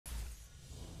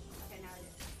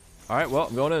All right, well,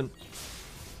 I'm going in.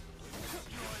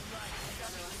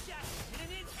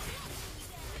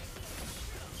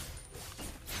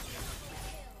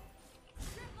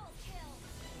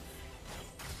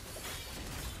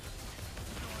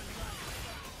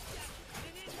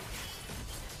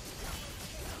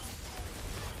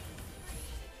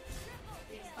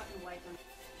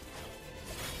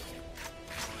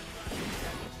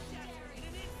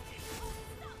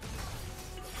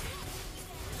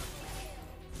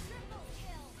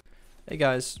 Hey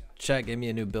guys, chat gave me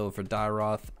a new build for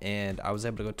Dyrroth, and I was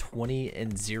able to go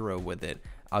 20-0 with it.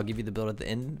 I'll give you the build at the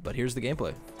end, but here's the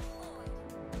gameplay.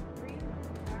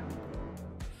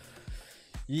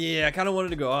 Yeah, I kind of wanted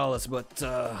to go Alice, but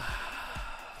my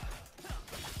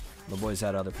boys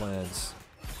had other plans.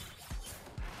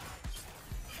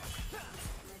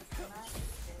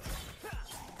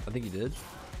 I think he did.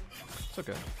 It's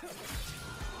okay.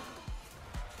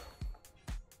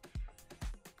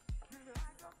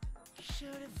 Should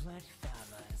have let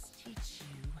fellas teach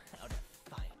you how to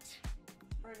fight.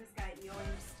 Where this guy yours?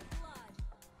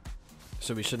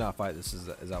 So we should not fight. This is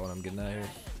that what I'm getting at here?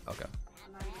 Okay.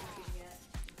 I'm not even shooting yet.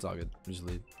 It's all good. Just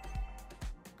leave.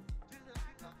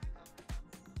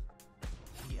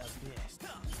 The abyss.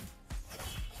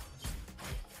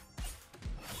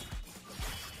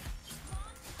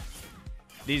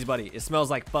 These, buddy. It smells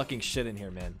like fucking shit in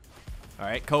here, man. All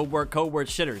right. Code word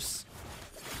shitters.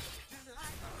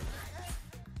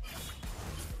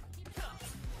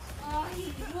 Oh,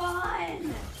 he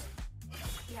won!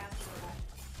 He has to go back.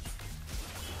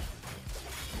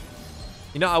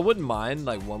 You know, I wouldn't mind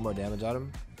like one more damage on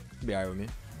him. It'd be alright with me.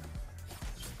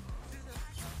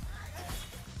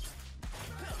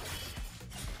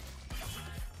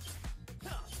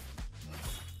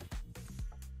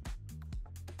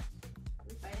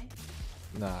 We fighting?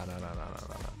 Nah.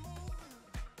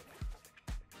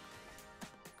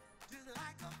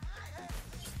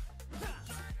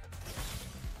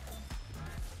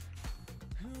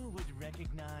 Who would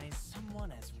recognize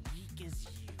someone as weak as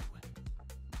you?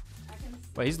 I can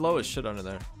Wait, he's low as shit under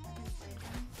there. slay him.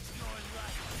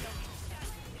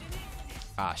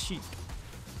 Ah, sheep.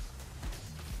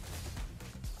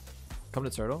 Come to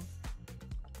turtle.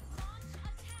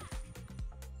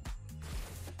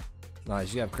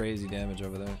 Nice, you have crazy damage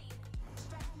over there.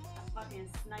 I fucking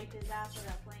sniped his ass with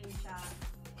a flame shot.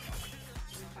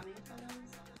 You coming for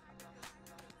those?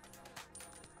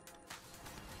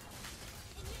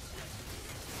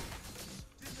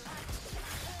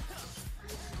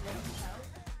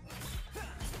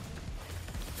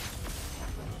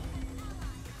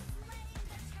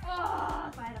 Oh,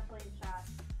 if I had a flame shot.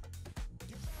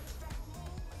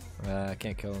 I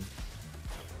can't kill him.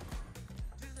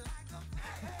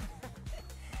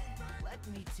 Let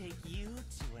me take you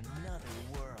to another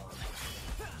world.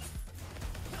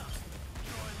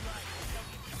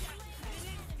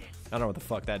 I don't know what the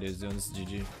fuck that dude's doing. This is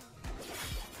GG.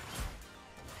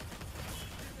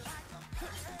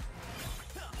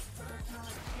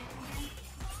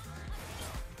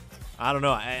 I don't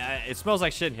know. It smells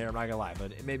like shit in here. I'm not gonna lie,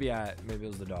 but maybe it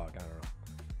was the dog. I don't know.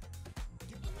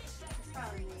 It's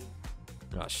probably me.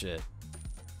 Oh shit.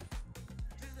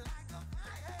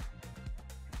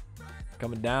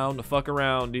 Coming down to fuck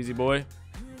around, easy boy.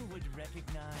 Who would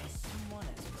recognize someone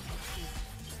as weak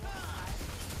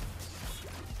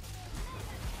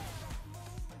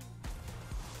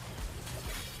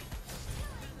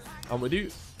as I'm with you.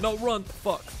 No, run.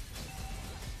 Fuck.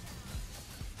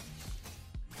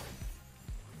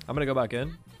 I'm gonna go back in.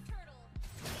 Did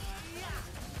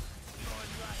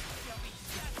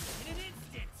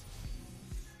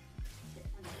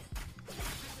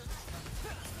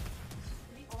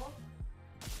he ult?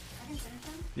 I can finish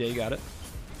him? Yeah, you got it.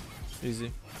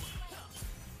 Easy.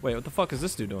 Wait, what the fuck is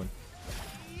this dude doing?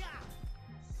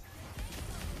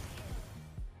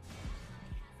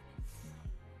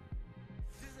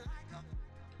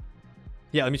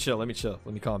 Yeah, let me chill. Let me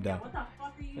calm Yeah, down. what the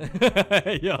fuck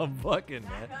are you doing? Yo, I'm fucking,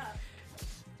 Back man. up.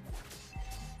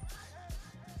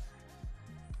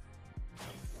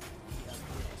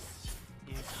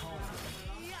 is home?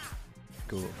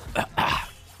 Cool.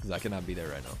 Because I cannot be there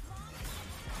right now.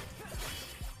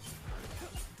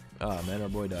 Ah, man, our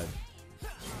boy died.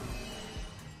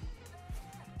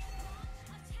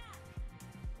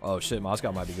 Oh shit,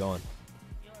 Moscow might be going.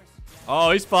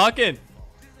 Oh, he's fucking.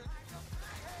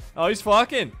 Oh, he's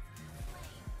fucking.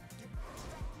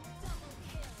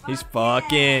 He's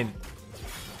fucking.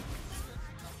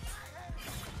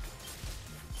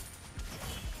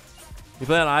 You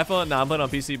playing on iPhone? Nah, I'm playing on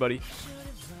PC, buddy.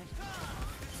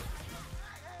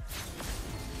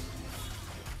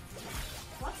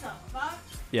 What the fuck?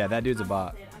 Yeah, that dude's a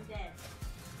bot. I'm dead.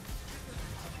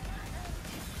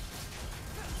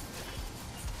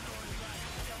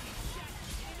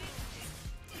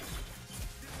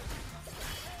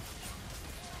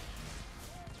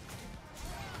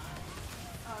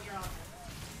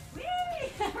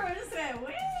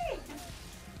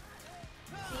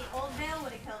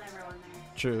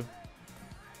 True.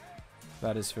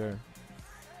 That is fair.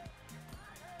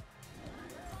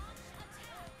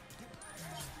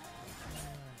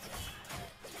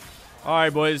 All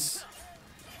right, boys.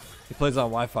 He plays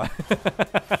on Wi-Fi.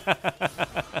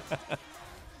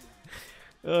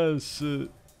 Oh shit!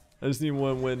 I just need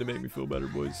one win to make me feel better,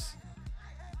 boys.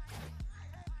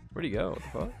 Where'd he go? What the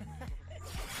fuck?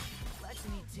 Let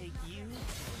me take you to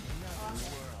another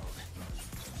world.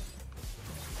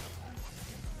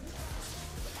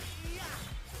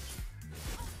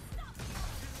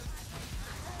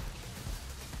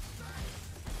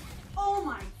 Oh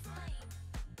my.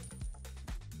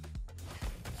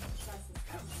 That's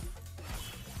disgusting.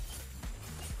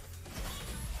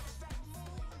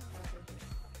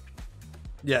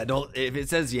 Yeah, don't. If it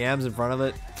says yams in front of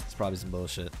it, it's probably some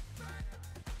bullshit.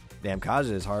 Damn,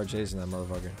 Kaja is hard chasing that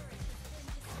motherfucker.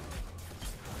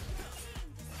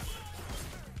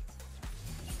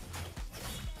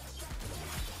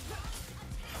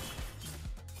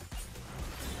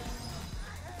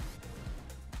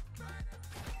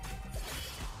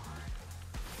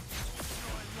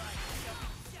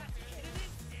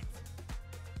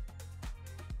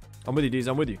 I'm with you, D's.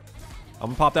 I'm with you. I'm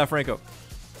gonna pop that Franco.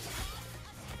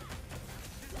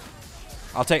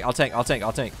 I'll tank. I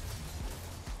basically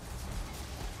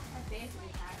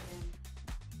attacked him.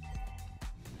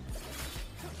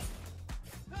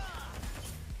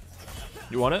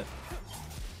 You want it?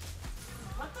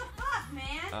 What the fuck,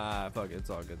 man? Fuck it. It's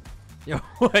all good. Yo,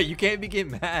 you can't be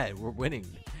getting mad. We're winning.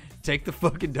 Take the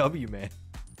fucking W, man.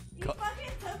 You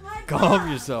fucking took my Calm butt.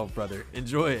 yourself, brother.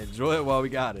 Enjoy it. Enjoy it while we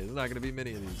got it. There's not gonna be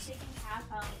many of these. Taking half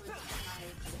health with my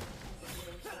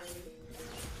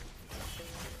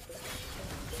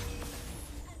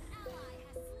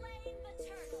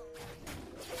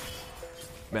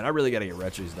Man, I really gotta get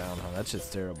retros down, huh? That shit's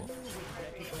terrible.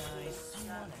 Recognize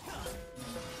someone else.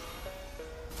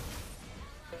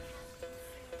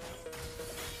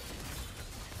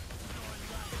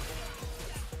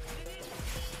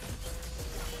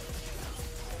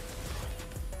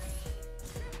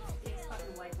 He's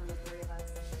fucking wiped on the three of us.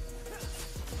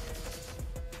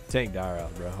 Tank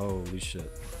Dyrroth, bro. Holy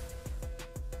shit.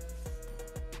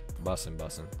 Bussin'.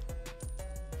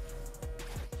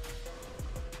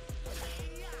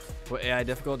 What AI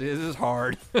difficulty is? This is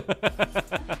hard.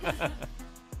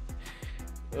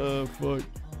 Oh, fuck.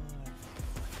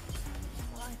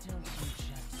 Why don't you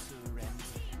just surrender?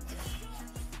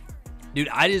 Dude,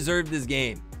 I deserve this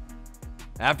game.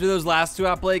 After those last two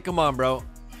I played, come on, bro.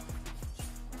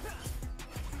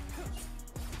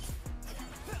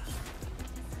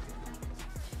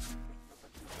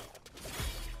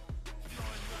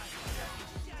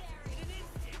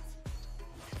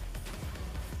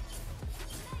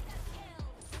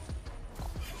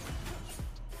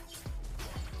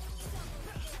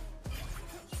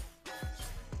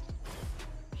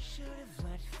 Should have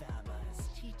let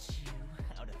Fabas teach you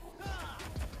how to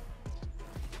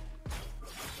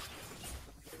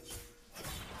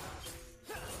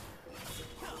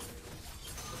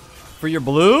For your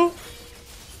blue?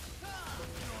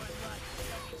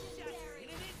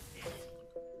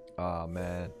 Oh,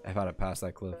 man. If I'd have passed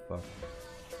that cliff, fuck.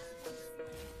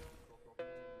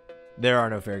 There are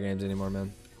no fair games anymore,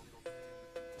 man.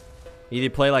 Either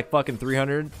play like fucking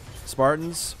 300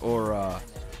 Spartans or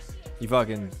you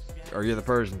fucking, or you're the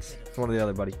Persians. It's one or the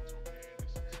other, buddy.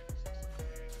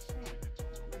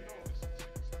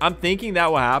 I'm thinking that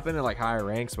will happen in like higher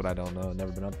ranks, but I don't know.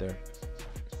 Never been up there.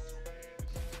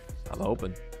 I'm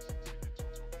hoping.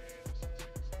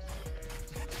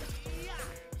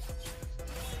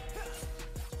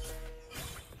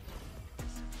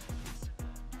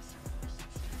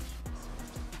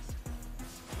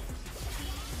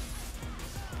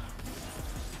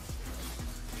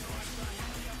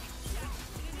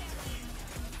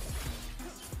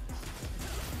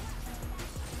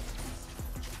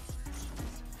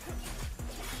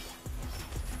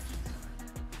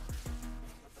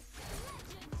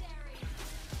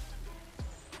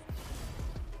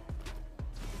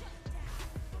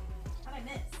 How'd I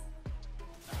miss?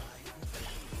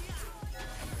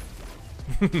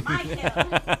 My kill.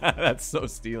 That's so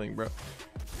stealing, bro.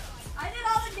 I did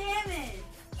all the damage.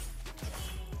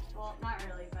 Well, not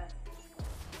really, but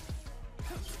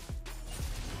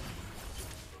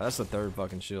That's the third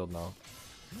fucking shield now.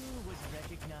 Who would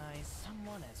recognize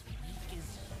someone as weak as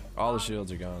All the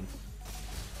shields are gone.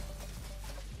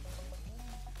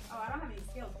 oh, I don't have any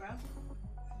skills, bro.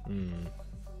 Hmm.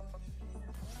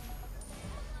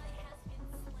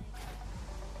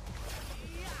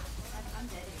 I'm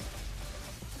dead.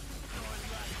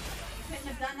 You couldn't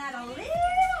have done that a little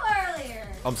earlier.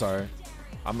 I'm sorry.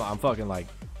 I'm fucking like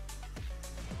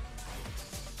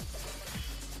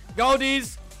Go,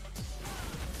 D's.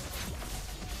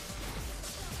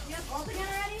 You have ult again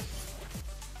already?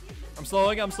 I'm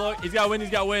slowing. I'm slowing. He's got to win.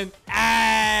 He's got to win.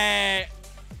 Ay!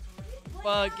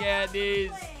 Fuck yeah,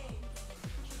 D's.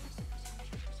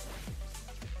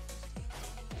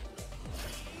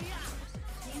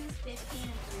 He's 15 and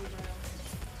 3,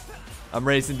 bro. I'm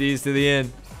racing D's to the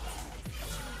end.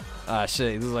 Ah,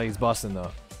 shit. He looks like he's busting,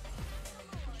 though.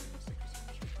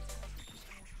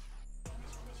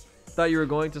 Thought you were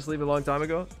going to sleep a long time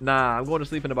ago? Nah, I'm going to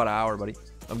sleep in about an hour, buddy.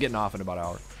 I'm getting off in about an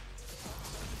hour.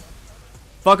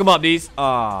 Fuck him up, D's.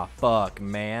 Ah, fuck,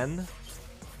 man.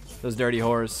 Those dirty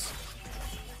whores.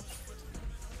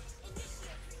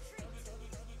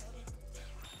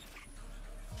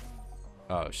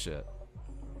 Oh, shit.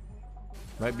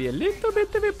 Might be a little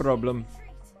bit of a problem.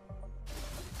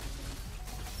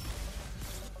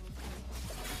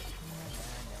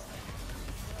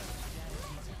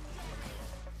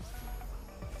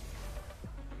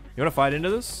 You want to fight into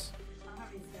this? I'll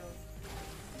have these skills.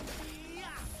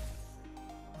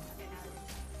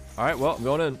 All right, well, I'm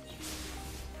going in.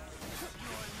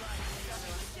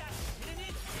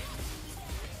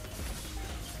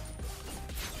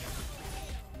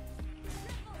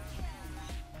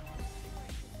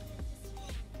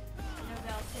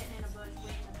 Nobel sitting in a bush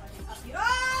waiting to fucking up you.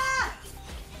 Ah!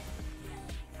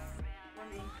 For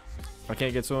me. I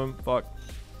can't get to him. Fuck.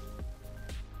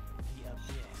 The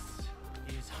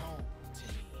abyss is home to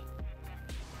me.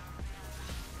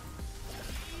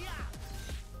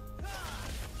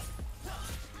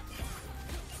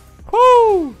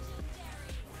 Woo!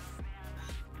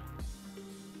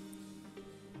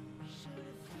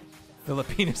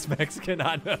 Filipinos Mexican,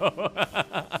 I know.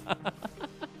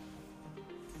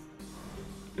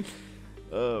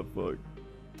 Oh, fuck.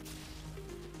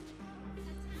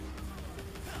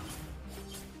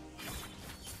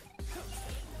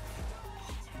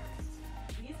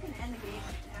 These can end the game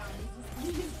right now.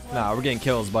 He's just Nah, we're getting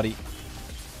kills, buddy.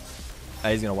 Ah,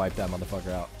 he's gonna wipe that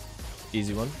motherfucker out.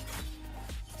 Easy one.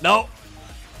 No!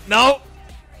 No!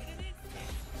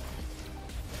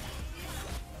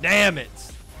 Damn it!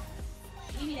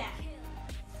 Give me that.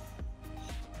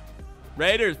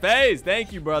 Raiders, FaZe,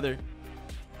 thank you, brother.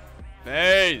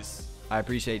 FaZe. I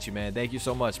appreciate you, man. Thank you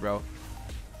so much, bro.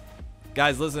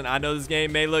 Guys, listen, I know this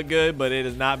game may look good, but it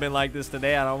has not been like this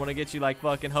today. I don't want to get you, like,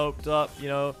 fucking hoped up, you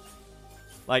know?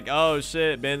 Like, oh,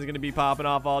 shit, Ben's going to be popping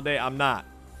off all day. I'm not.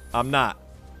 I'm not.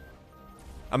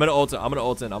 I'm going to ult in. I'm going to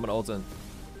ult in. I'm going to ult in.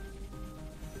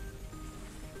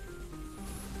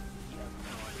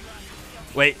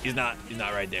 Wait, he's not. He's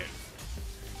not right there.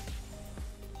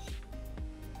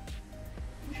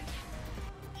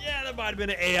 Yeah, that might have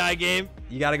been an AI game.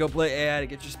 You got to go play AI to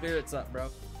get your spirits up, bro.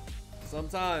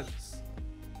 Sometimes.